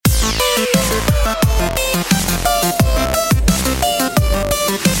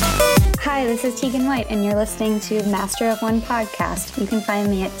Hi, this is Tegan White, and you're listening to Master of One podcast. You can find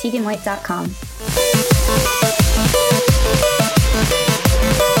me at teganwhite.com.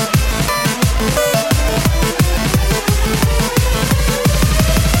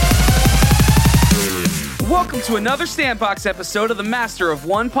 Welcome to another Sandbox episode of the Master of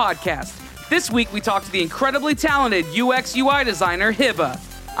One podcast. This week we talk to the incredibly talented UX UI designer Hiba.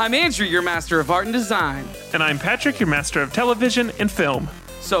 I'm Andrew, your Master of Art and Design. And I'm Patrick, your Master of Television and Film.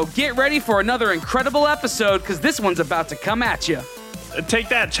 So get ready for another incredible episode, because this one's about to come at you. Take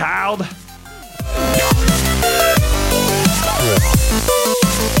that, child.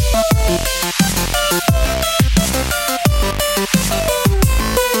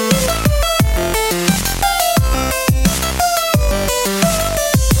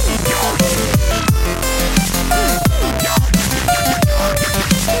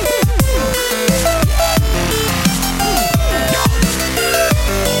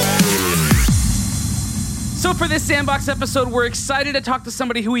 So for this Sandbox episode, we're excited to talk to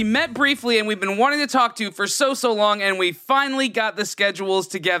somebody who we met briefly and we've been wanting to talk to for so long, and we finally got the schedules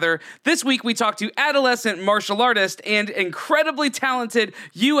together. This week we talked to adolescent martial artist and incredibly talented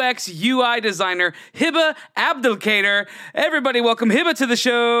UX UI designer Hiba Abdelkader. Everybody welcome Hiba to the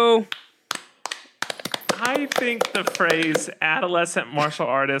show. I think the phrase adolescent martial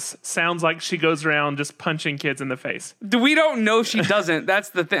artist sounds like she goes around just punching kids in the face. We don't know she doesn't. That's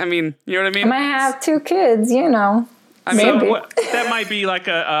the thing. I mean, you know what I mean? I might have 2 kids, you know. So that might be like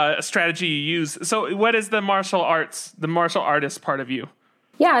a strategy you use. So what is the martial artist part of you?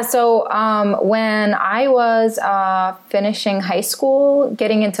 Yeah, so when I was finishing high school,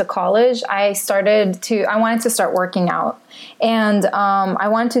 getting into college, I wanted to start working out. And I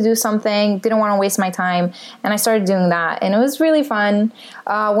wanted to do something, didn't want to waste my time, and I started doing that. And it was really fun.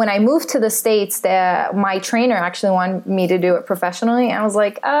 When I moved to the States, my trainer actually wanted me to do it professionally. And I was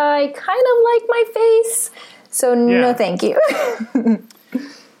like, I kind of like my face, so no thank you.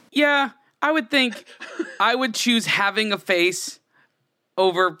 Yeah, I would think I would choose having a face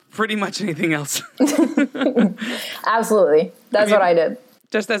over pretty much anything else. Absolutely. That's what I did.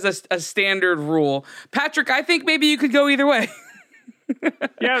 Just as a standard rule. Patrick, I think maybe you could go either way.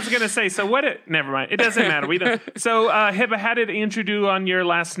 Yeah, I was going to say, never mind. It doesn't matter. We don't. So, Hiba, how did Andrew do on your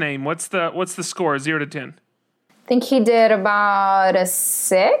last name? What's the score, 0 to 10? I think he did about a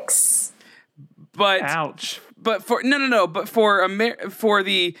 6. But ouch. But for the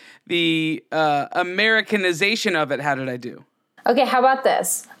Americanization of it, how did I do? Okay, how about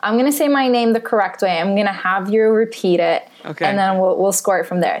this? I'm going to say my name the correct way. I'm going to have you repeat it, okay, and then we'll score it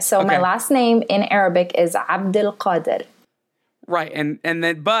from there. So my last name in Arabic is Abdelkader. Right, and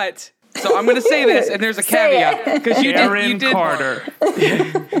then so I'm going to say this, and there's a caveat, because you did Carter.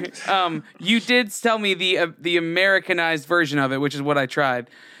 You did tell me the Americanized version of it, which is what I tried,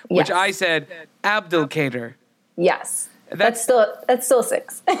 which Yes. I said Abdelkader. Yes, that's still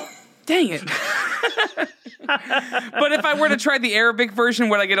 6. Dang it. But if I were to try the Arabic version,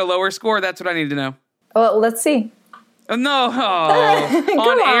 would I get a lower score? That's what I need to know. Well, let's see. No. Come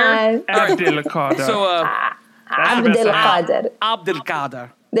on air? on. Abdelkader. So, Abdelkader. Abdelkader.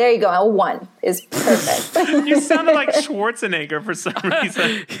 There you go. A 1 is perfect. You sounded like Schwarzenegger for some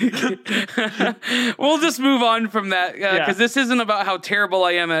reason. We'll just move on from that, because this isn't about how terrible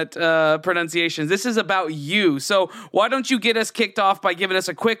I am at pronunciations. This is about you. So why don't you get us kicked off by giving us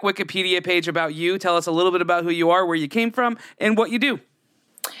a quick Wikipedia page about you? Tell us a little bit about who you are, where you came from, and what you do.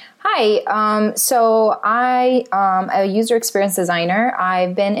 Hi, so I am a user experience designer.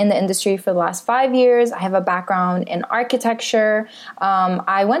 I've been in the industry for the last 5 years. I have a background in architecture.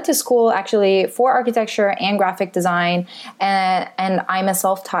 I went to school actually for architecture and graphic design, and I'm a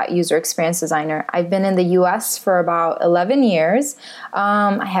self-taught user experience designer. I've been in the US for about 11 years.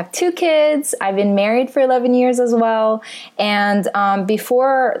 I have 2 kids. I've been married for 11 years as well. And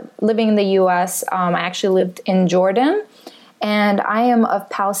before living in the US, I actually lived in Jordan. And I am of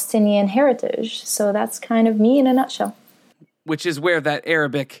Palestinian heritage. So that's kind of me in a nutshell. Which is where that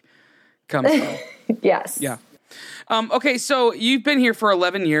Arabic comes from. Yes. Yeah. Okay, so you've been here for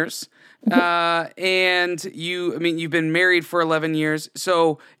 11 years. And you've been married for 11 years.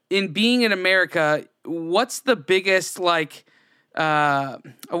 So in being in America, what's the biggest, I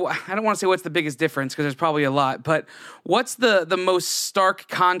don't want to say what's the biggest difference, because there's probably a lot, but what's the most stark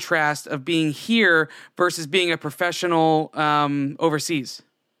contrast of being here versus being a professional overseas?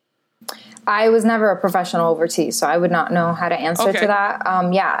 I was never a professional overseas, so I would not know how to answer to that.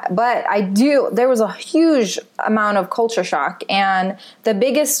 Yeah, but I do. There was a huge amount of culture shock, and the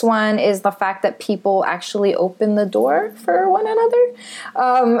biggest one is the fact that people actually open the door for one another,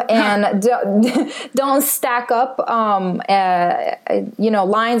 and don't stack up. Lines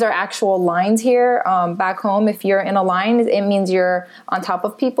are actual lines here. Back home, if you're in a line, it means you're on top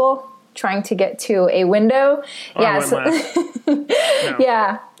of people trying to get to a window.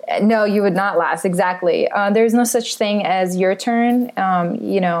 Yeah. No, you would not last. Exactly. There's no such thing as your turn.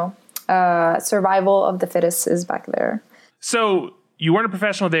 Survival of the fittest is back there. So you weren't a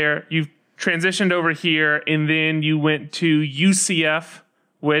professional there. You've transitioned over here, and then you went to UCF,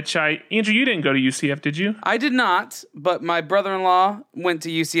 which Andrew, you didn't go to UCF, did you? I did not, but my brother-in-law went to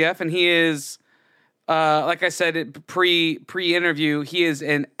UCF, and he is, like I said, pre-interview, he is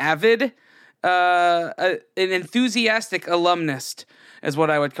an avid, an enthusiastic alumnist, is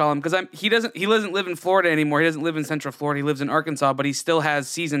what I would call him, because he doesn't live in Florida anymore. He doesn't live in Central Florida. He lives in Arkansas, but he still has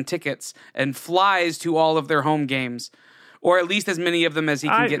season tickets and flies to all of their home games, or at least as many of them as he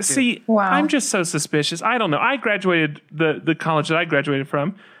can get to. See, wow. I'm just so suspicious. I don't know. I graduated the college that I graduated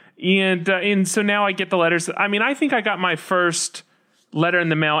from, and so now I get the letters. I mean, I think I got my first letter in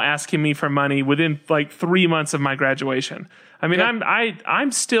the mail asking me for money within like 3 months of my graduation. I mean, yep.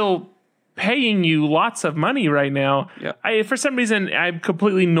 I'm still paying you lots of money right now. Yep. For some reason, I'm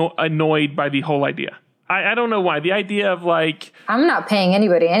completely annoyed by the whole idea. I don't know why. The idea of like... I'm not paying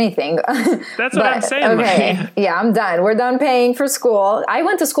anybody anything. That's what I'm saying. Okay. Yeah, I'm done. We're done paying for school. I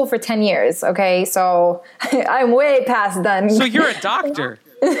went to school for 10 years, okay? So I'm way past done. So you're a doctor.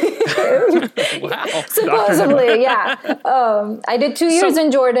 Wow. Supposedly, yeah. I did 2 years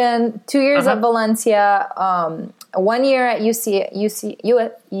in Jordan, 2 years at Valencia, 1 year at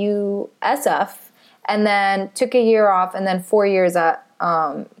USF, and then took a year off, and then 4 years at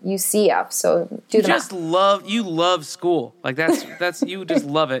UCF. So you love school. Like that's you just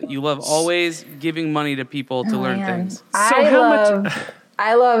love it. You love always giving money to people to learn things.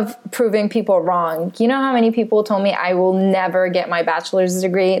 I love proving people wrong. You know how many people told me I will never get my bachelor's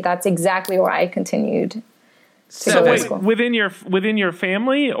degree? That's exactly why I continued to go to school. Within your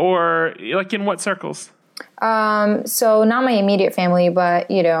family, or like in what circles? So not my immediate family, but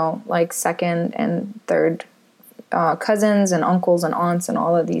like second and third cousins and uncles and aunts and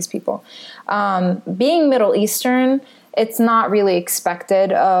all of these people. Being Middle Eastern, it's not really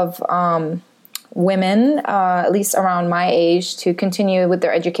expected of women, at least around my age, to continue with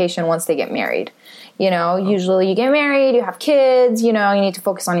their education once they get married. Usually you get married, you have kids, you need to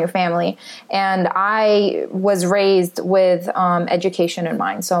focus on your family. And I was raised with education in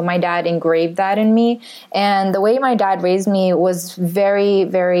mind. So my dad engraved that in me. And the way my dad raised me was very,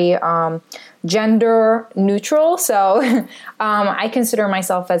 very gender neutral. So I consider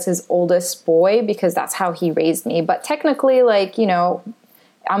myself as his oldest boy because that's how he raised me. But technically,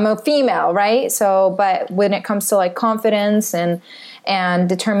 I'm a female, right? So, but when it comes to like confidence and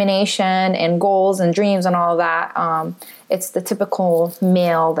determination and goals and dreams and all of that, it's the typical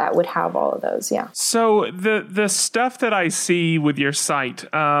male that would have all of those. Yeah. So the stuff that I see with your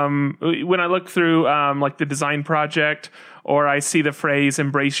site, when I look through like the design project, or I see the phrase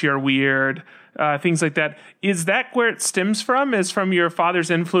 "embrace your weird," things like that, is that where it stems from? Is from your father's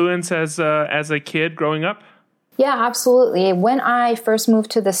influence as a kid growing up? Yeah, absolutely. When I first moved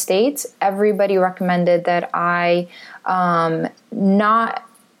to the States, everybody recommended that I not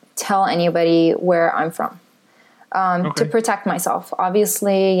tell anybody where I'm from to protect myself.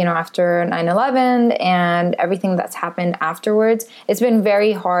 Obviously, after 9/11 and everything that's happened afterwards, it's been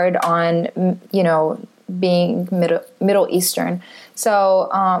very hard on, being Middle Eastern. So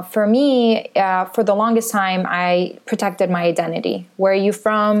for me, for the longest time, I protected my identity. Where are you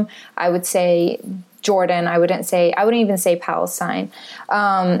from? I would say Jordan. I wouldn't even say Palestine.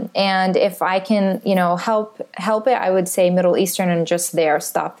 And if I can, help it, I would say Middle Eastern and just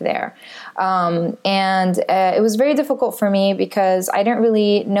stop there. And it was very difficult for me because I didn't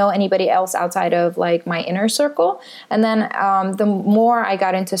really know anybody else outside of like my inner circle. And then the more I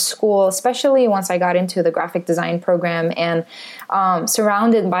got into school, especially once I got into the graphic design program and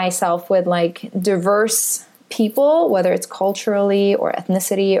surrounded myself with like diverse people, whether it's culturally or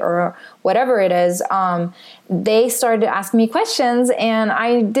ethnicity or whatever it is, they started asking me questions and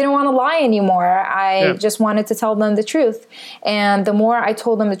I didn't want to lie anymore. I just wanted to tell them the truth. And the more I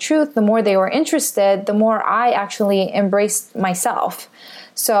told them the truth, the more they were interested, the more I actually embraced myself.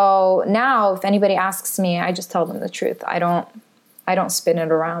 So now if anybody asks me, I just tell them the truth. I don't spin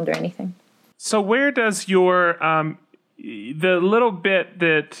it around or anything. So where does your, the little bit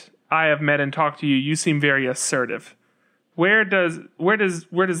that I have met and talked to you, you seem very assertive. Where does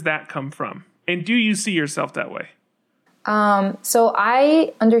that come from? And do you see yourself that way? So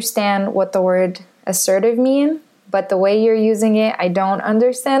I understand what the word assertive mean, but the way you're using it, I don't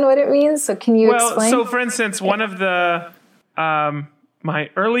understand what it means. So can you explain? So for instance, one of the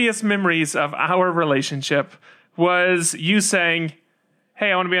my earliest memories of our relationship was you saying,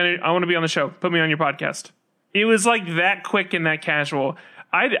 "Hey, I want to be on the show. Put me on your podcast." It was like that quick and that casual.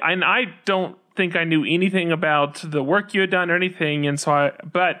 I don't think I knew anything about the work you had done or anything, and so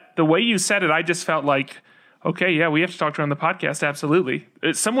but the way you said it, I just felt like, okay, yeah, we have to talk to her on the podcast. Absolutely.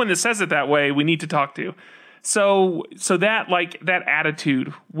 It's someone that says it that way, we need to talk to. So that, like, that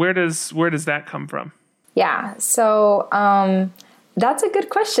attitude, where does that come from? Yeah. So, that's a good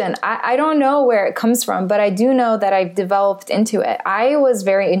question. I don't know where it comes from, but I do know that I've developed into it. I was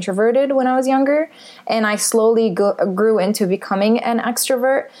very introverted when I was younger, and I slowly grew into becoming an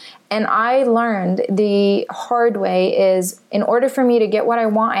extrovert. And I learned the hard way is, in order for me to get what I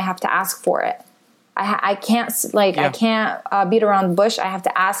want, I have to ask for it. I can't beat around the bush. I have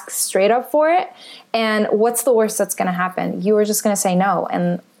to ask straight up for it. And what's the worst that's going to happen? You are just going to say no.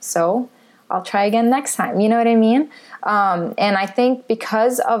 And so I'll try again next time. You know what I mean? And I think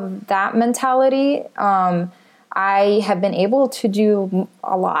because of that mentality, I have been able to do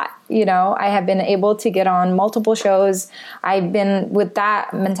a lot. You know, I have been able to get on multiple shows. With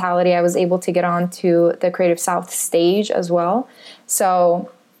that mentality, I was able to get on to the Creative South stage as well. So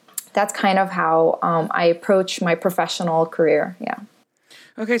that's kind of how I approach my professional career. Yeah.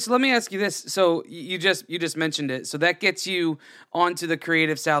 Okay, so let me ask you this. So you just mentioned it. So that gets you onto the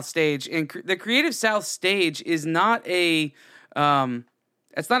Creative South stage, and the Creative South stage is not a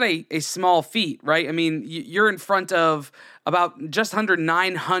small feat, right? I mean, you're in front of about just under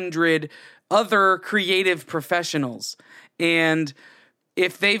 900 other creative professionals, and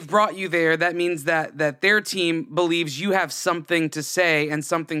if they've brought you there, that means that their team believes you have something to say and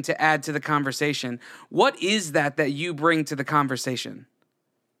something to add to the conversation. What is that you bring to the conversation?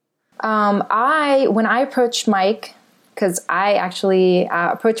 When I approached Mike, because I actually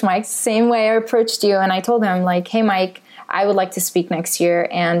approached Mike the same way I approached you, and I told him, like, hey, Mike, I would like to speak next year,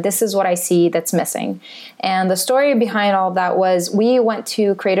 and this is what I see that's missing. And the story behind all of that was we went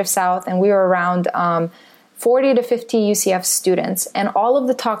to Creative South, and we were around 40 to 50 UCF students, and all of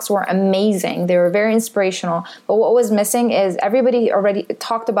the talks were amazing. They were very inspirational. But what was missing is everybody already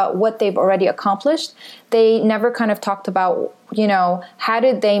talked about what they've already accomplished. They never kind of talked about, how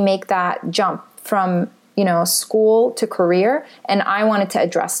did they make that jump from, school to career. And I wanted to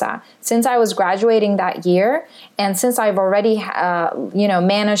address that. Since I was graduating that year, and since I've already,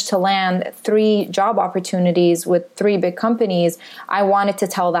 managed to land 3 job opportunities with 3 big companies, I wanted to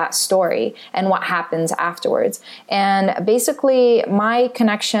tell that story and what happens afterwards. And basically, my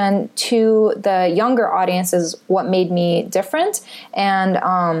connection to the younger audience is what made me different.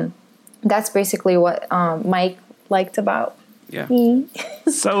 And that's basically what Mike liked about me.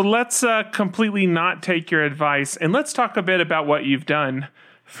 So let's completely not take your advice, and let's talk a bit about what you've done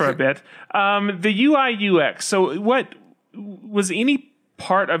for a bit. The UI UX. So what was any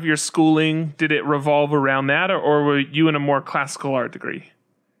part of your schooling, did it revolve around that, or were you in a more classical art degree?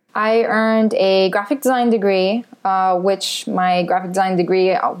 I earned a graphic design degree, which my graphic design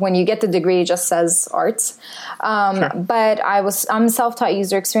degree, when you get the degree, it just says arts. Sure. But I'm a self-taught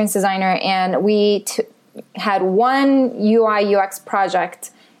user experience designer, and we had one UI UX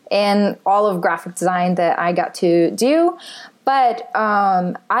project in all of graphic design that I got to do. But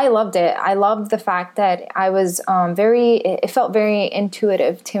I loved it. I loved the fact that I was it felt very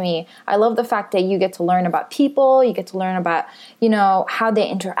intuitive to me. I love the fact that you get to learn about people, you get to learn about, how they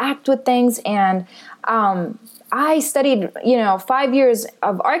interact with things. And I studied, 5 years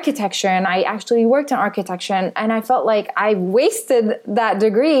of architecture, and I actually worked in architecture, and I felt like I wasted that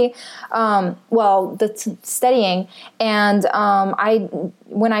degree, studying. And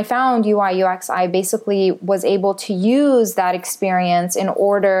when I found UI UX, I basically was able to use that experience in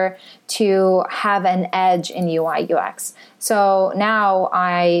order to have an edge in UI UX. So now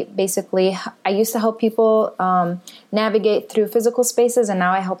I used to help people navigate through physical spaces, and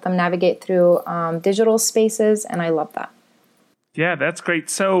now I help them navigate through digital spaces, and I love that. Yeah, that's great.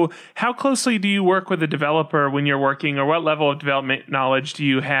 So how closely do you work with a developer when you're working, or what level of development knowledge do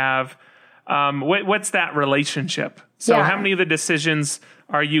you have? What's that relationship? So How many of the decisions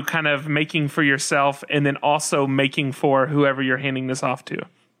are you kind of making for yourself and then also making for whoever you're handing this off to?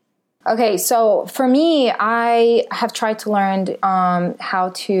 Okay, so for me, I have tried to learn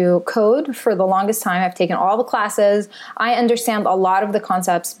how to code for the longest time. I've taken all the classes. I understand a lot of the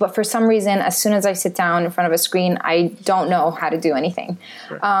concepts, but for some reason, as soon as I sit down in front of a screen, I don't know how to do anything.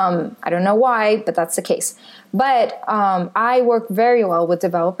 Right. I don't know why, but that's the case. But I work very well with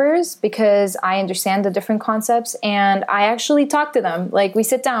developers because I understand the different concepts, and I actually talk to them. Like, we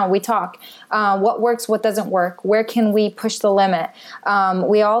sit down, we talk. What works, what doesn't work, where can we push the limit?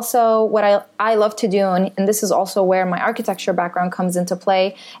 We also, what I love to do, and this is also where my architecture background comes into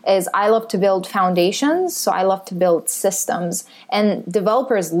play, is I love to build foundations. So I love to build systems, and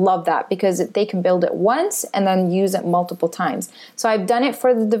developers love that because they can build it once and then use it multiple times. So I've done it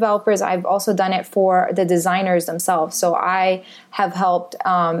for the developers. I've also done it for the designers themselves. So I have helped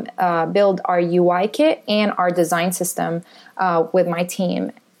build our UI kit and our design system with my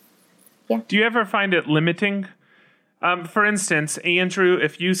team. Yeah. Do you ever find it limiting? For instance, Andrew,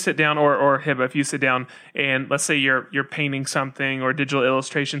 if you sit down, or Hiba, if you sit down and let's say you're painting something or digital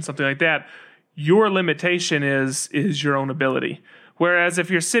illustration, something like that, your limitation is your own ability. Whereas if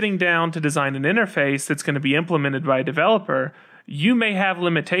you're sitting down to design an interface that's going to be implemented by a developer, you may have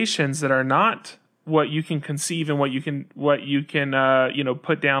limitations that are not what you can conceive and what you can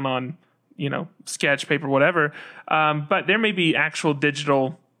put down on sketch paper, whatever. But there may be actual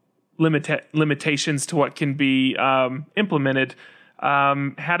digital limitations to what can be implemented.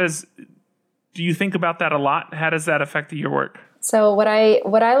 Do you think about that a lot? How does that affect your work? So what I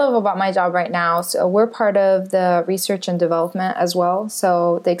love about my job right now, so we're part of the research and development as well.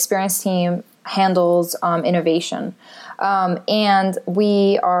 So the experience team handles innovation. And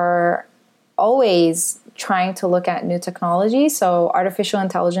we are always trying to look at new technology. So artificial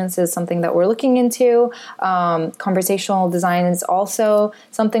intelligence is something that we're looking into. Conversational design is also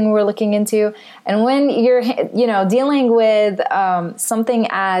something we're looking into. And when you're, dealing with something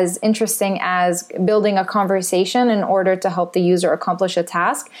as interesting as building a conversation in order to help the user accomplish a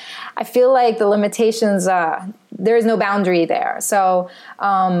task, I feel like the limitations, there is no boundary there. So,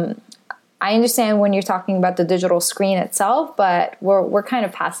 I understand when you're talking about the digital screen itself, but we're kind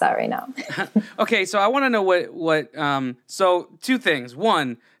of past that right now. Okay, so I want to know what so two things.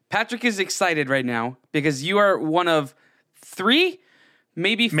 One, Patrick is excited right now because you are one of 3,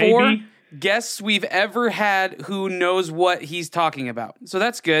 maybe 4 guests we've ever had who knows what he's talking about. So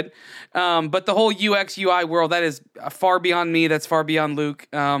that's good. But the whole UX UI world, that is far beyond me. That's far beyond Luke.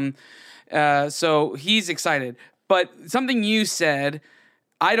 So he's excited. But something you said,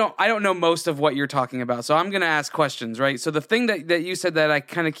 I don't know most of what you're talking about, so I'm going to ask questions, right? So the thing that you said that I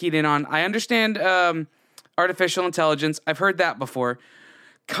kind of keyed in on, I understand artificial intelligence. I've heard that before.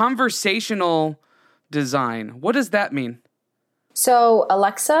 Conversational design, what does that mean? So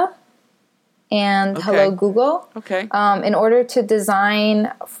Alexa and Hello Google. Okay. In order to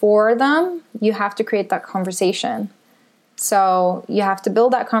design for them, you have to create that conversation. So you have to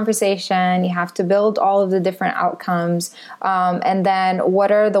build that conversation, you have to build all of the different outcomes, and then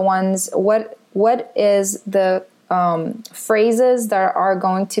what is the phrases that are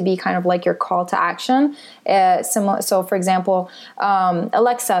going to be kind of like your call to action. So for example,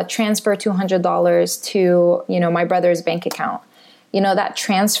 Alexa, transfer $200 to, my brother's bank account. That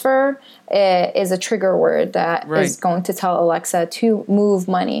transfer is a trigger word that is going to tell Alexa to move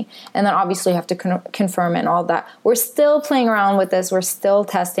money. And then obviously you have to confirm it and all that. We're still playing around with this. We're still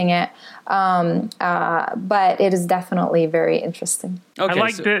testing it. But it is definitely very interesting. Okay,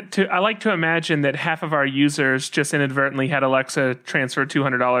 I like to imagine that half of our users just inadvertently had Alexa transfer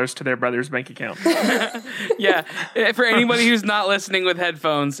 $200 to their brother's bank account. Yeah. For anybody who's not listening with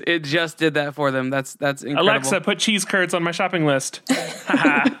headphones, it just did that for them. That's incredible. Alexa, put cheese curds on my shopping list.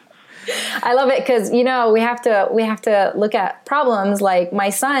 I love it because, we have to look at problems like my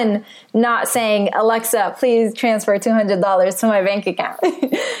son not saying, Alexa, please transfer $200 to my bank account,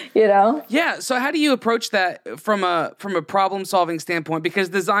 Yeah. So how do you approach that from a problem solving standpoint? Because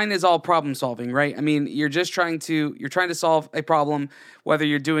design is all problem solving, right? I mean, you're trying to solve a problem, whether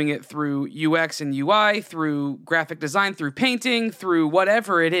you're doing it through UX and UI, through graphic design, through painting, through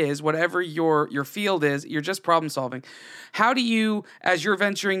whatever it is, whatever your field is, you're just problem solving. How do you, as you're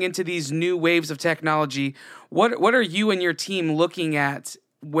venturing into these new waves of technology, what are you and your team looking at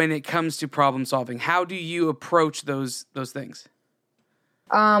when it comes to problem solving? How do you approach those things?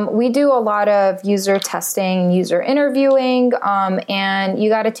 We do a lot of user testing, user interviewing, and you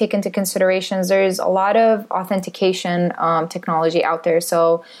got to take into considerations. There's a lot of authentication technology out there.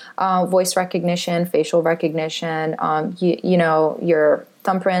 So voice recognition, facial recognition, your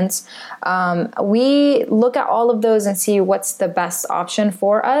thumbprints. We look at all of those and see what's the best option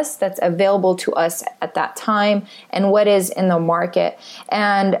for us that's available to us at that time and what is in the market.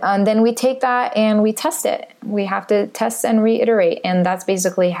 And then we take that and we test it. We have to test and reiterate. And that's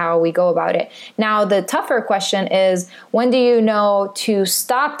basically how we go about it. Now, the tougher question is, when do you know to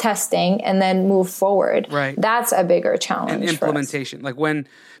stop testing and then move forward? Right. That's a bigger challenge. And implementation. Like when,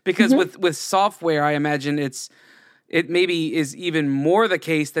 because with software, I imagine it maybe is even more the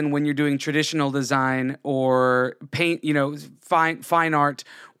case than when you're doing traditional design or paint, fine art,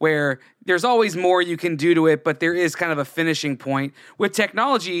 where there's always more you can do to it, but there is kind of a finishing point. With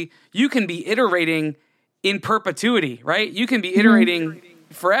technology, you can be iterating in perpetuity, right? You can be iterating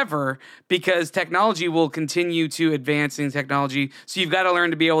forever because technology will continue to advance in technology. So you've got to learn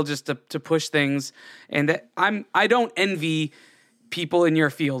to be able just to push things. And I don't envy people in your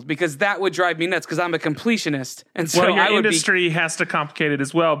field because that would drive me nuts because I'm a completionist. And so your industry has to complicate it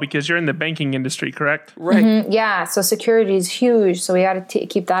as well because you're in the banking industry, correct? Right. Mm-hmm. Yeah. So security is huge. So we got to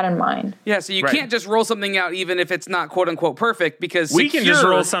keep that in mind. Yeah. So you can't just roll something out even if it's not quote unquote perfect because we can just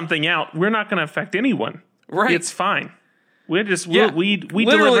roll something out. We're not going to affect anyone. Right. It's fine. We're just, we literally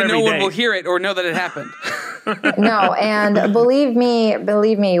deliver every no one day. will hear it or know that it happened. No, and believe me,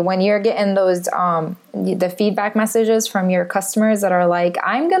 when you're getting those the feedback messages from your customers that are like,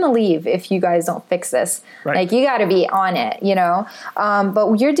 I'm gonna leave if you guys don't fix this. Right. Like you got to be on it,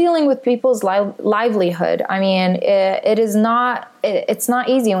 But you're dealing with people's livelihood. I mean, it's not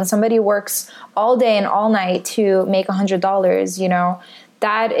easy when somebody works all day and all night to make $100.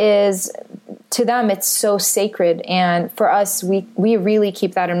 That is, to them, it's so sacred. And for us, we really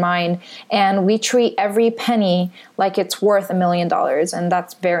keep that in mind. And we treat every penny like it's worth $1 million. And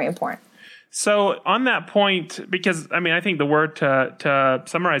that's very important. So on that point, because I think the word to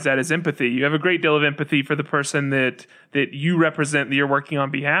summarize that is empathy. You have a great deal of empathy for the person that you represent, that you're working on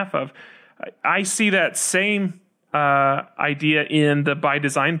behalf of. I see that same idea in the By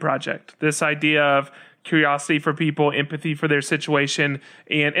Design project. This idea of curiosity for people, empathy for their situation,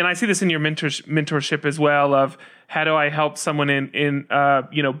 and I see this in your mentorship as well. Of how do I help someone in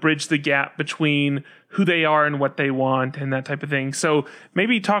bridge the gap between who they are and what they want and that type of thing. So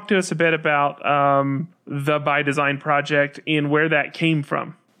maybe talk to us a bit about the By Design project and where that came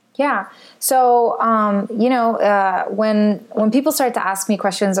from. Yeah. So, when people start to ask me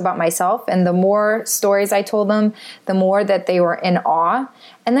questions about myself, and the more stories I told them, the more that they were in awe.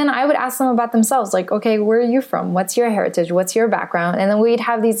 And then I would ask them about themselves, like, okay, where are you from? What's your heritage? What's your background? And then we'd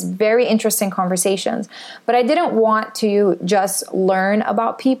have these very interesting conversations. But I didn't want to just learn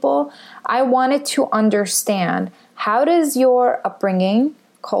about people. I wanted to understand, how does your upbringing,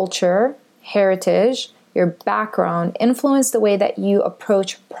 culture, heritage, your background influence the way that you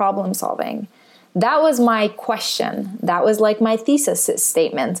approach problem solving? That was my question. That was like my thesis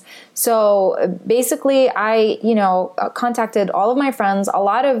statement. So basically, I, contacted all of my friends. A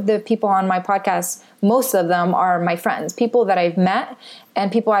lot of the people on my podcast, most of them are my friends, people that I've met and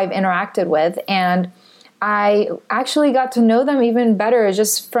people I've interacted with. And I actually got to know them even better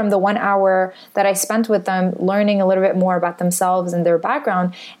just from the 1 hour that I spent with them, learning a little bit more about themselves and their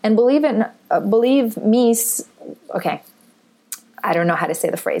background. And believe me, okay, I don't know how to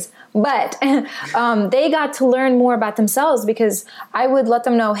say the phrase, but they got to learn more about themselves because I would let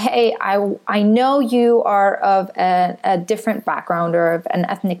them know, hey, I know you are of a different background or of an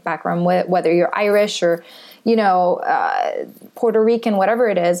ethnic background, whether you're Irish or, Puerto Rican, whatever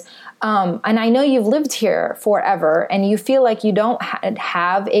it is. And I know you've lived here forever and you feel like you don't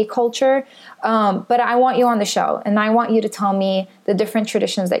have a culture, but I want you on the show and I want you to tell me the different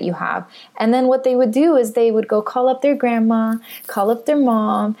traditions that you have. And then what they would do is they would go call up their grandma, call up their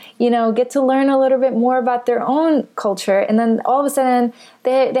mom, get to learn a little bit more about their own culture. And then all of a sudden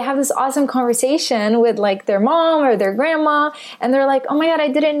they have this awesome conversation with like their mom or their grandma. And they're like, oh my God, I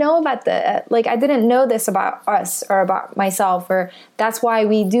didn't know about that. Like, I didn't know this about us or about myself, or that's why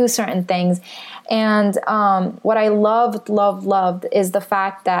we do certain things. And what I loved is the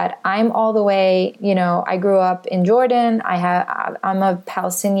fact that I'm all the way, I grew up in Jordan. I'm a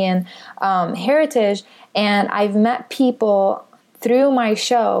Palestinian heritage, and I've met people through my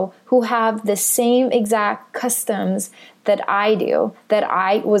show who have the same exact customs that I do, that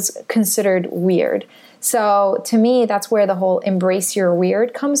I was considered weird. So to me, that's where the whole embrace your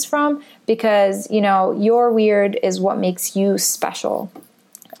weird comes from, because, your weird is what makes you special.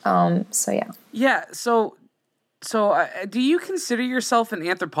 So yeah. Yeah. So do you consider yourself an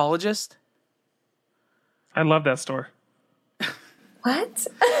anthropologist? I love that store. What?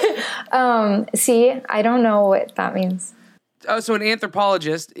 See, I don't know what that means. So an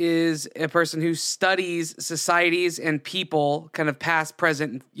anthropologist is a person who studies societies and people, kind of past,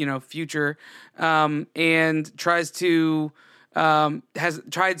 present, future, and tries to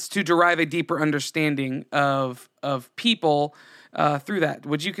derive a deeper understanding of people through that.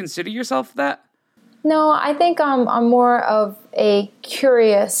 Would you consider yourself that? No, I think I'm more of a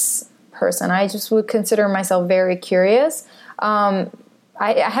curious person. I just would consider myself very curious.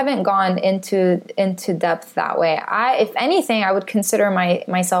 I haven't gone into depth that way. If anything, I would consider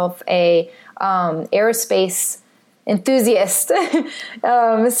myself a aerospace enthusiast.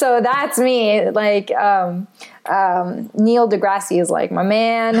 So that's me. Like Neil deGrasse is like my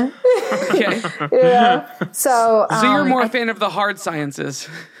man. Okay. So you're more a fan of the hard sciences.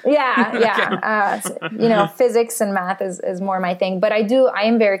 Yeah. Okay. Physics and math is more my thing. But I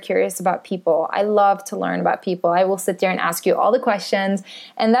am very curious about people. I love to learn about people. I will sit there and ask you all the questions.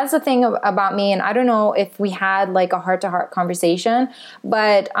 And that's the thing about me. And I don't know if we had like a heart-to-heart conversation,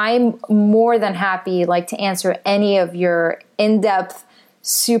 but I'm more than happy like to answer any of your in-depth,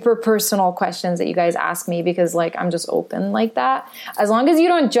 super personal questions that you guys ask me, because like I'm just open like that. As long as you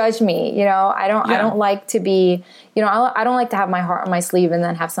don't judge me, I don't like to be, I don't like to have my heart on my sleeve and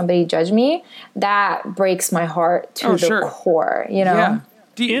then have somebody judge me. That breaks my heart to the core, Yeah.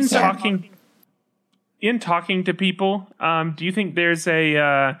 In talking to people, do you think there's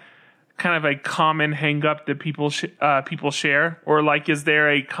a kind of a common hang up that people share, or like is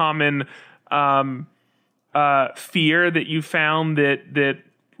there a common fear that you found that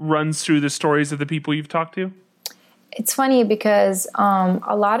runs through the stories of the people you've talked to? It's funny because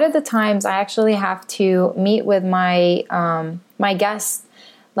a lot of the times I actually have to meet with my my guests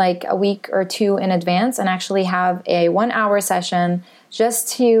like a week or two in advance and actually have a 1-hour session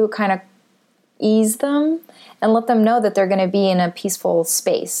just to kind of ease them and let them know that they're going to be in a peaceful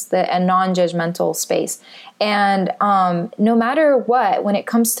space, a non-judgmental space. And no matter what, when it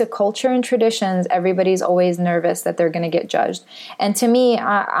comes to culture and traditions, everybody's always nervous that they're going to get judged. And to me,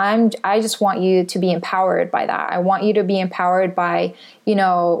 I just want you to be empowered by that. I want you to be empowered by,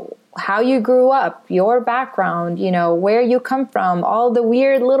 how you grew up, your background, where you come from, all the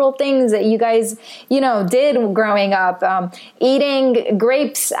weird little things that you guys, did growing up, eating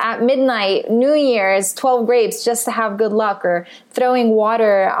grapes at midnight, New Year's, 12 grapes just to have good luck, or throwing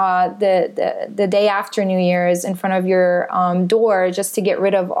water the day after New Year's in front of your door just to get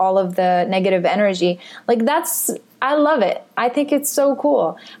rid of all of the negative energy. Like I love it. I think it's so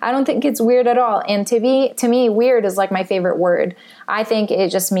cool. I don't think it's weird at all. And to me, weird is like my favorite word. I think it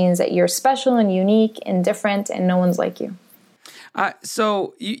just means that you're special and unique and different and no one's like you.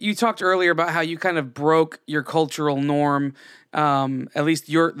 So you talked earlier about how you kind of broke your cultural norm, at least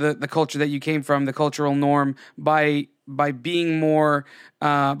the culture that you came from, the cultural norm by being more,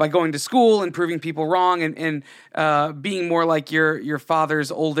 by going to school and proving people wrong and being more like your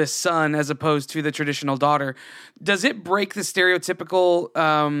father's oldest son as opposed to the traditional daughter. Does it break the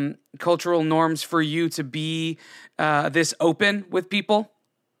stereotypical cultural norms for you to be this open with people?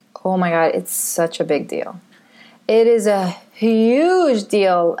 Oh my God, it's such a big deal. It is a huge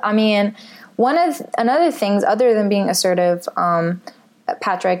deal. I mean, another things other than being assertive,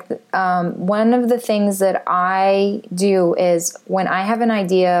 Patrick, one of the things that I do is when I have an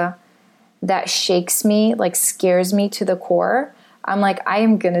idea that shakes me, like scares me to the core, I'm like, I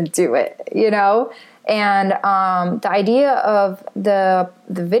am going to do it, And the idea of the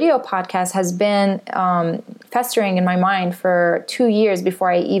video podcast has been festering in my mind for 2 years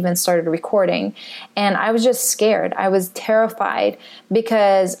before I even started recording. And I was just scared. I was terrified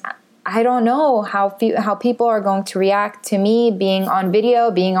because I don't know how people are going to react to me being on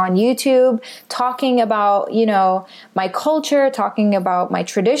video, being on YouTube, talking about, my culture, talking about my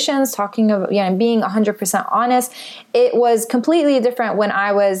traditions, talking about, being 100% honest. It was completely different when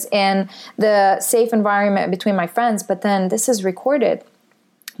I was in the safe environment between my friends, but then this is recorded.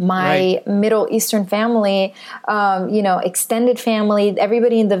 My Middle Eastern family, extended family,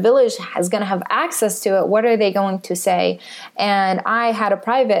 everybody in the village is going to have access to it. What are they going to say? And I had a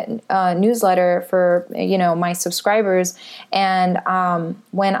private newsletter for, my subscribers. And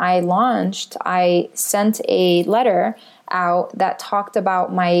when I launched, I sent a letter out that talked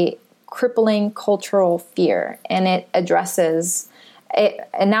about my crippling cultural fear. And it addresses it.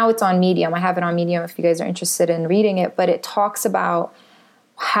 And now it's on Medium. I have it on Medium if you guys are interested in reading it. But it talks about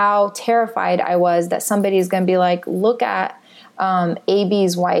how terrified I was that somebody is going to be like, look at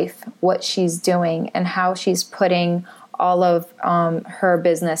AB's wife, what she's doing and how she's putting all of her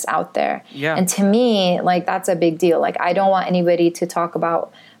business out there. Yeah. And to me, like, that's a big deal. Like, I don't want anybody to talk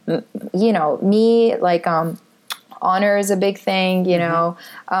about, me, like, honor is a big thing. You know,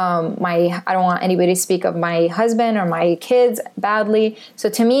 I don't want anybody to speak of my husband or my kids badly. So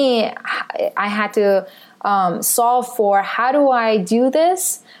to me, I had to solve for how do I do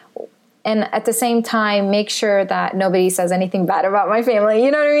this? And at the same time, make sure that nobody says anything bad about my family. You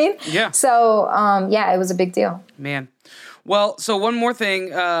know what I mean? Yeah. So, it was a big deal. Man. Well, so one more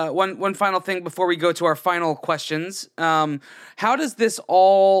thing, one final thing before we go to our final questions. How does this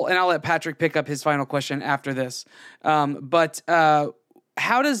all, and I'll let Patrick pick up his final question after this, but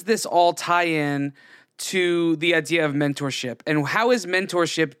how does this all tie in to the idea of mentorship? And how is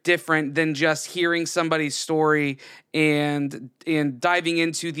mentorship different than just hearing somebody's story and diving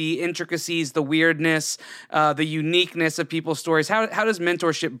into the intricacies, the weirdness, the uniqueness of people's stories? How does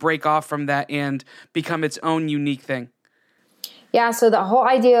mentorship break off from that and become its own unique thing? Yeah, so the whole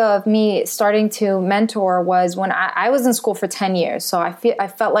idea of me starting to mentor was when I was in school for 10 years. So I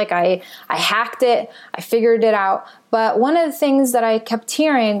felt like I hacked it, I figured it out. But one of the things that I kept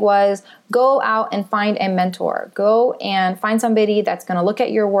hearing was go out and find a mentor. Go and find somebody that's going to look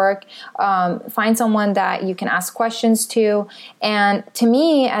at your work. Find someone that you can ask questions to. And to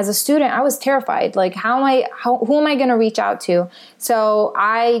me, as a student, I was terrified. Like, who am I going to reach out to? So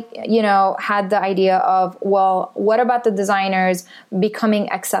I, had the idea of, well, what about the designers becoming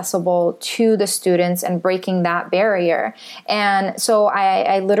accessible to the students and breaking that barrier? And so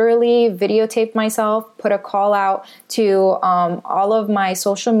I literally videotaped myself, put a call out to all of my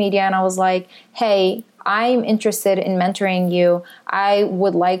social media, and I was like, hey, I'm interested in mentoring you. I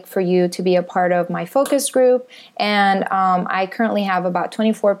would like for you to be a part of my focus group. And I currently have about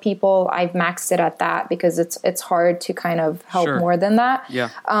 24 people. I've maxed it at that because it's hard to kind of help more than that. Yeah.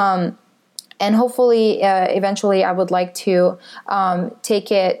 And hopefully, eventually, I would like to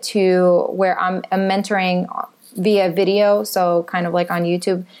take it to where I'm mentoring via video, so kind of like on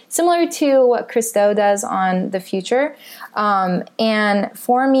YouTube, similar to what Christo does on The Future. And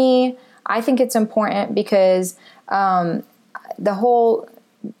for me, I think it's important because the whole,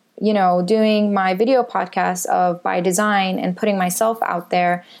 doing my video podcast of By Design and putting myself out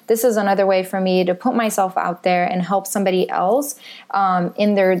there, this is another way for me to put myself out there and help somebody else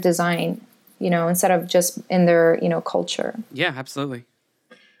in their design, instead of just in their, culture. Yeah, absolutely.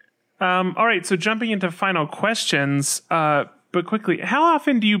 All right, so jumping into final questions, but quickly, how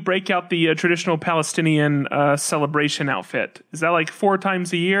often do you break out the traditional Palestinian celebration outfit? Is that like 4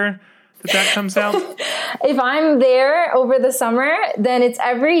 times a year that comes out? If I'm there over the summer, then it's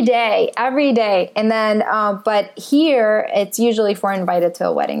every day. And then, but here, it's usually for invited to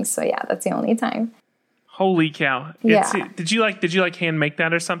a wedding. So yeah, that's the only time. Holy cow. Yeah. Did you hand make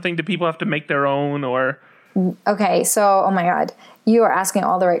that or something? Do people have to make their own or? Okay, so, oh my God, you are asking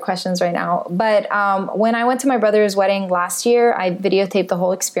all the right questions right now. But when I went to my brother's wedding last year, I videotaped the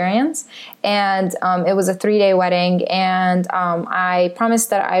whole experience. And it was a 3-day wedding. And I promised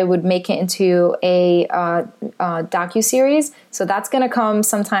that I would make it into a docuseries. So that's going to come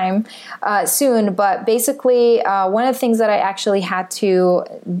sometime soon. But basically, one of the things that I actually had to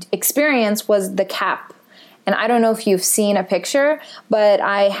experience was the cap. And I don't know if you've seen a picture, but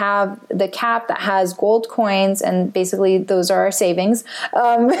I have the cap that has gold coins, and basically those are our savings.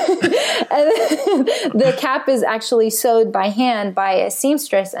 And the cap is actually sewed by hand by a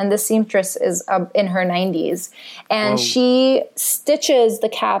seamstress, and the seamstress is in her 90s. And she stitches the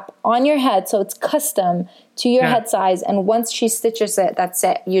cap on your head, so it's custom to your head size. And once she stitches it, that's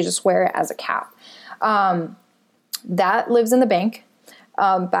it. You just wear it as a cap. That lives in the bank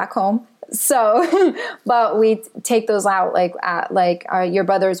back home. So, but we take those out at your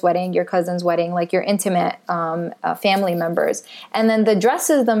brother's wedding, your cousin's wedding, like your intimate family members. And then the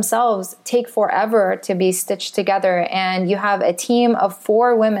dresses themselves take forever to be stitched together. And you have a team of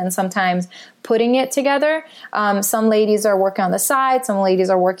 4 women sometimes putting it together. Some ladies are working on the side, some ladies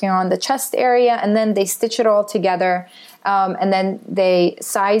are working on the chest area, and then they stitch it all together. And then they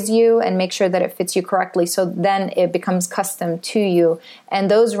size you and make sure that it fits you correctly. So then it becomes custom to you. And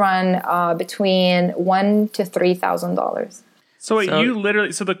those run between $1,000 to $3,000. So you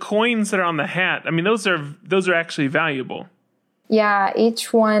literally, so the coins that are on the hat, I mean, those are actually valuable. Yeah,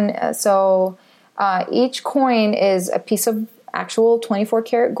 each one. So each coin is a piece of actual 24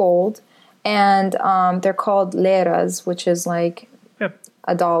 karat gold. And they're called liras, which is like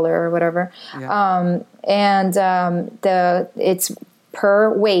 $1 or whatever. Yeah. It's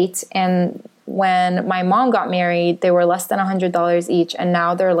per weight. And when my mom got married, they were less than $100 each, and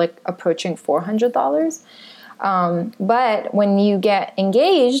now they're like approaching $400. But when you get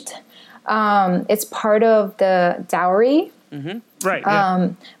engaged, it's part of the dowry. Mm-hmm. Right. Yeah.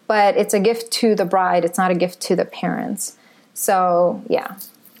 But it's a gift to the bride. It's not a gift to the parents. So, yeah.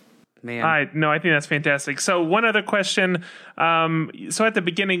 Man. I think that's fantastic. So one other question. So at the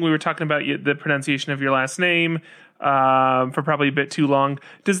beginning, we were talking about the pronunciation of your last name for probably a bit too long.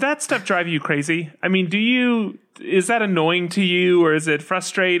 Does that stuff drive you crazy? I mean, is that annoying to you, or is it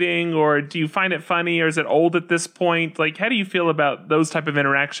frustrating, or do you find it funny, or is it old at this point? Like, how do you feel about those type of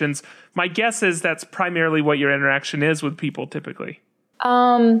interactions? My guess is that's primarily what your interaction is with people typically.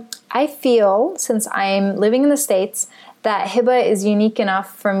 I feel, since I'm living in the States, that Hiba is unique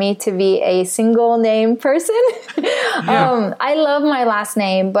enough for me to be a single name person. I love my last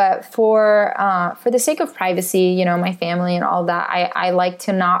name, but for the sake of privacy, my family and all that, I like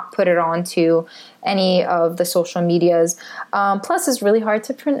to not put it onto any of the social medias. Plus, it's really hard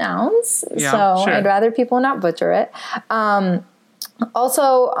to pronounce, so I'd rather people not butcher it.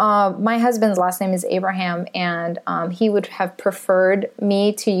 Also, my husband's last name is Abraham, and he would have preferred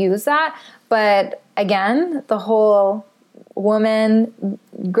me to use that. But again, the whole woman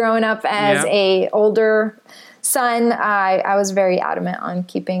growing up as a older son, I was very adamant on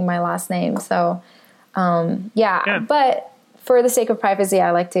keeping my last name. So, but for the sake of privacy,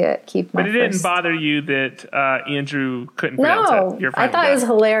 I like to keep my But it didn't bother you that Andrew couldn't pronounce it? I thought it was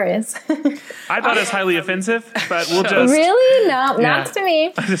hilarious. I thought it was highly offensive, but we'll just... Really? No, not to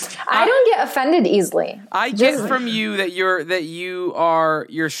me. I don't get offended easily. I get from you that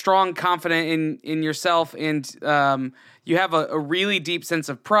you're strong, confident in yourself, and you have a really deep sense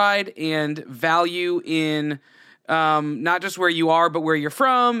of pride and value in not just where you are, but where you're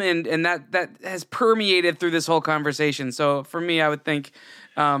from, and that has permeated through this whole conversation. So for me, I would think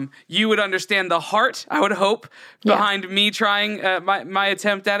you would understand the heart, I would hope, behind me trying my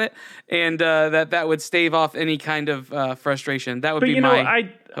attempt at it, and that would stave off any kind of frustration. That would be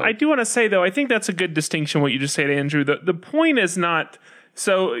my hope. I do want to say, though, I think that's a good distinction, what you just said, Andrew. The point is not...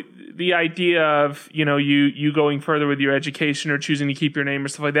 So the idea of, you going further with your education or choosing to keep your name or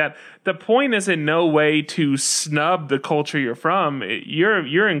stuff like that, the point is in no way to snub the culture you're from.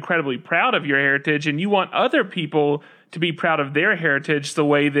 You're incredibly proud of your heritage, and you want other people to be proud of their heritage the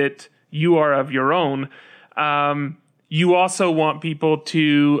way that you are of your own. You also want people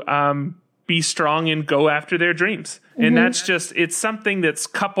to be strong and go after their dreams. Mm-hmm. And that's it's something that's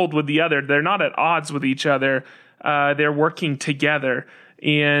coupled with the other. They're not at odds with each other. They're working together.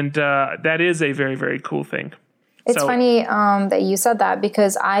 And that is a very, very cool thing. It's funny that you said that,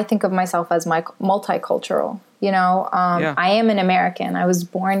 because I think of myself as multicultural. I am an American. I was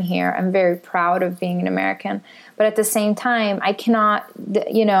born here. I'm very proud of being an American. But at the same time, I cannot,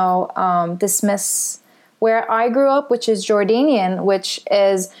 dismiss where I grew up, which is Jordanian, which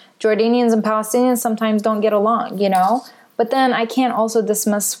is Jordanians and Palestinians sometimes don't get along, But then I can't also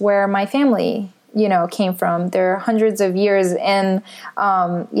dismiss where my family came from. There are hundreds of years in,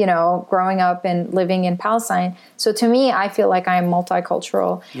 growing up and living in Palestine. So to me, I feel like I'm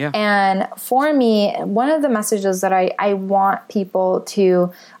multicultural. Yeah. And for me, one of the messages that I want people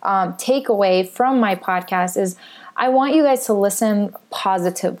to take away from my podcast is I want you guys to listen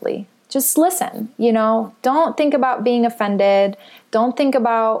positively. Just listen, don't think about being offended. Don't think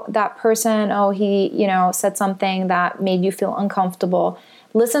about that person. Oh, he, said something that made you feel uncomfortable.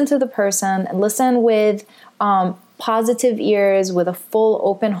 Listen to the person and listen with positive ears, with a full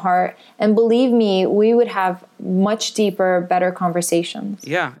open heart. And believe me, we would have much deeper, better conversations.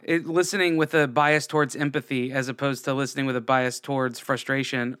 Yeah, listening with a bias towards empathy as opposed to listening with a bias towards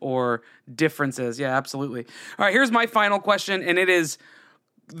frustration or differences. Yeah, absolutely. All right, here's my final question, and it is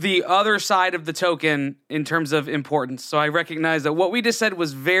the other side of the token in terms of importance. So I recognize that what we just said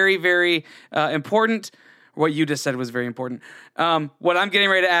was very, very important. What you just said was very important. What I'm getting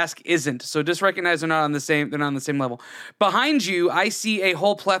ready to ask isn't. So just recognize they're not on the same level. Behind you, I see a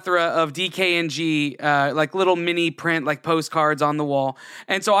whole plethora of DKNG, like little mini print, like postcards on the wall.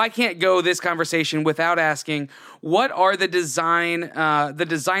 And so I can't go this conversation without asking, what are the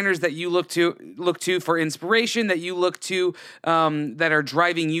designers that you look to for inspiration, that you look to, that are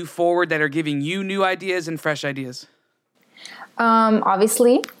driving you forward, that are giving you new ideas and fresh ideas?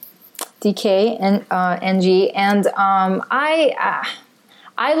 Obviously, DK and NG, and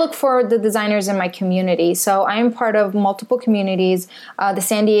I look for the designers in my community. So I'm part of multiple communities: the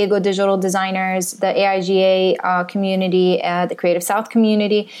San Diego Digital Designers, the AIGA community, the Creative South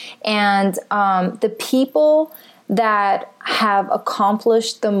community, and the people that have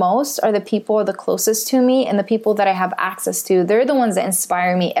accomplished the most are the people the closest to me, and the people that I have access to. They're the ones that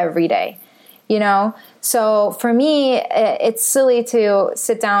inspire me every day. you know? So for me, it's silly to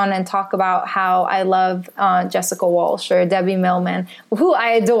sit down and talk about how I love Jessica Walsh or Debbie Millman, who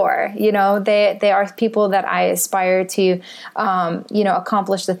I adore. You know, they are people that I aspire to, you know,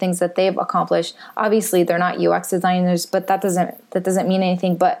 accomplish the things that they've accomplished. Obviously, they're not UX designers, but that doesn't mean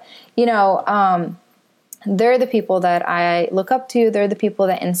anything. But, you know, they're the people that I look up to. They're the people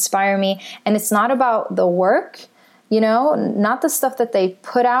that inspire me. And it's not about the work, you know, not the stuff that they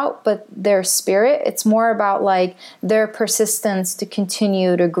put out, but their spirit. It's more about like their persistence to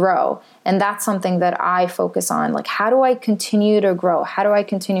continue to grow. And that's something that I focus on. Like, how do I continue to grow? How do I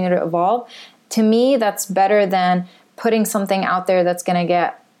continue to evolve? To me, that's better than putting something out there that's going to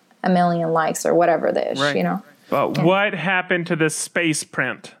get 1 million likes or whatever it is, you know? But what happened to the space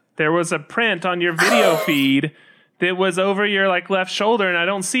print? There was a print on your video feed that was over your like left shoulder, and I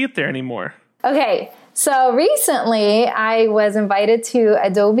don't see it there anymore. Okay. So recently I was invited to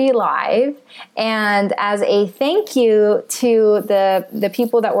Adobe Live, and as a thank you to the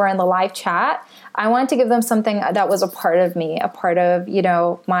people that were in the live chat, I wanted to give them something that was a part of me, a part of, you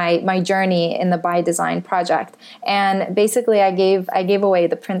know, my journey in the By Design project. And basically I gave away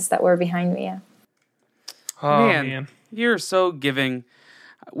the prints that were behind me. Oh, man. You're so giving.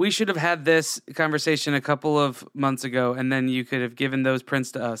 We should have had this conversation a couple of months ago, and then you could have given those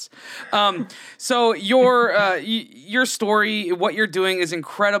prints to us. So your story, what you're doing, is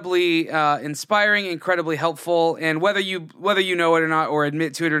incredibly inspiring, incredibly helpful. And whether you know it or not, or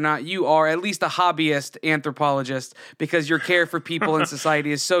admit to it or not, you are at least a hobbyist anthropologist, because your care for people and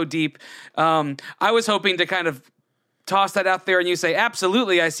society is so deep. I was hoping to kind of toss that out there, and you say,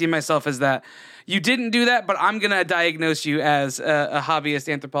 absolutely, I see myself as that. You didn't do that, but I'm going to diagnose you as a hobbyist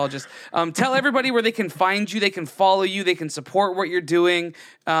anthropologist. Tell everybody where they can find you, they can follow you, they can support what you're doing,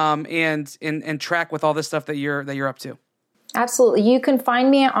 and track with all this stuff that you're up to. Absolutely. You can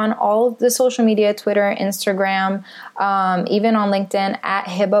find me on all of the social media, Twitter, Instagram, even on LinkedIn at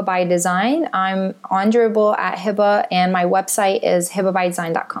Hiba by Design. I'm on Dribbble at Hiba, and my website is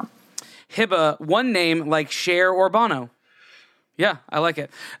hibabydesign.com. Hiba, one name like Cher or Bono. Yeah, I like it.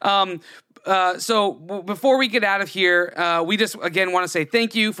 So before we get out of here, we just, again, want to say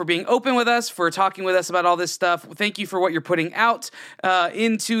thank you for being open with us, for talking with us about all this stuff. Thank you for what you're putting out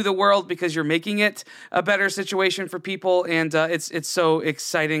into the world, because you're making it a better situation for people. And it's so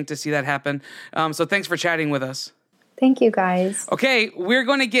exciting to see that happen. So thanks for chatting with us. Thank you, guys. Okay, we're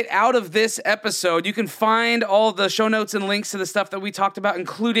going to get out of this episode. You can find all the show notes and links to the stuff that we talked about,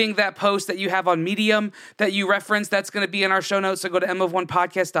 including that post that you have on Medium that you referenced. That's going to be in our show notes. So go to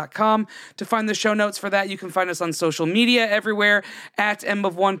mof1podcast.com to find the show notes for that. You can find us on social media everywhere at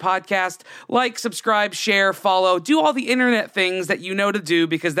mof1podcast. Like, subscribe, share, follow. Do all the internet things that you know to do,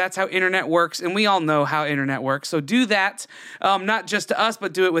 because that's how internet works, and we all know how internet works. So do that, not just to us,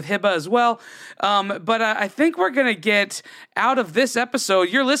 but do it with Hiba as well. But I think we're going to get out of this episode.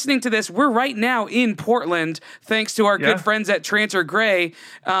 You're listening to this. We're right now in Portland, thanks to our good friends at Tranter Gray.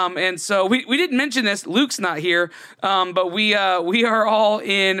 And so we didn't mention this. Luke's not here, but we are all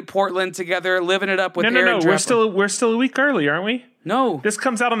in Portland together, living it up with Aaron. No. We're still a week early, aren't we? No. This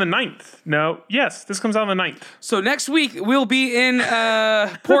comes out on the 9th. No. Yes, this comes out on the 9th. So next week we'll be in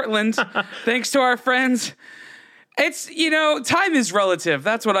Portland, thanks to our friends. It's, you know, time is relative.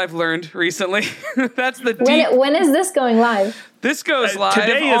 That's what I've learned recently. That's the deep... When is this going live? This goes live.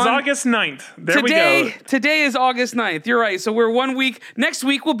 Today is August 9th. We go. Today is August 9th. You're right. So we're 1 week. Next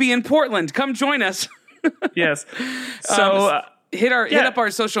week we'll be in Portland. Come join us. Yes. So... Hit up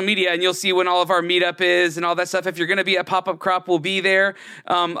our social media, and you'll see when all of our meetup is and all that stuff. If you're going to be at Pop-Up Crop, we'll be there.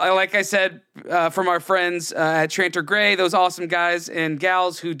 Like I said, from our friends at Tranter Gray, those awesome guys and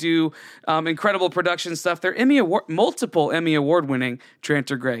gals who do incredible production stuff. They're multiple Emmy Award winning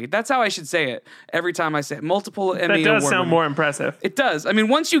Tranter Gray. That's how I should say it every time I say it. Multiple Emmy Award. That does sound more impressive. It does. I mean,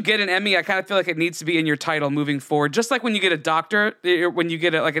 once you get an Emmy, I kind of feel like it needs to be in your title moving forward. Just like when you get a doctor, when you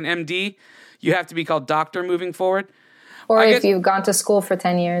get like an MD, you have to be called doctor moving forward. Or if you've gone to school for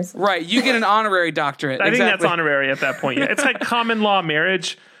 10 years. Right. You get an honorary doctorate. I think that's honorary at that point. Yeah. It's like common law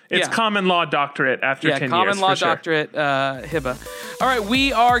marriage. It's common law doctorate after 10 years. Yeah, common law doctorate, Hiba. All right,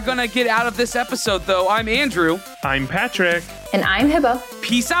 we are going to get out of this episode, though. I'm Andrew. I'm Patrick. And I'm Hiba.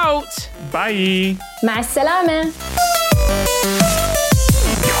 Peace out. Bye. Ma salama.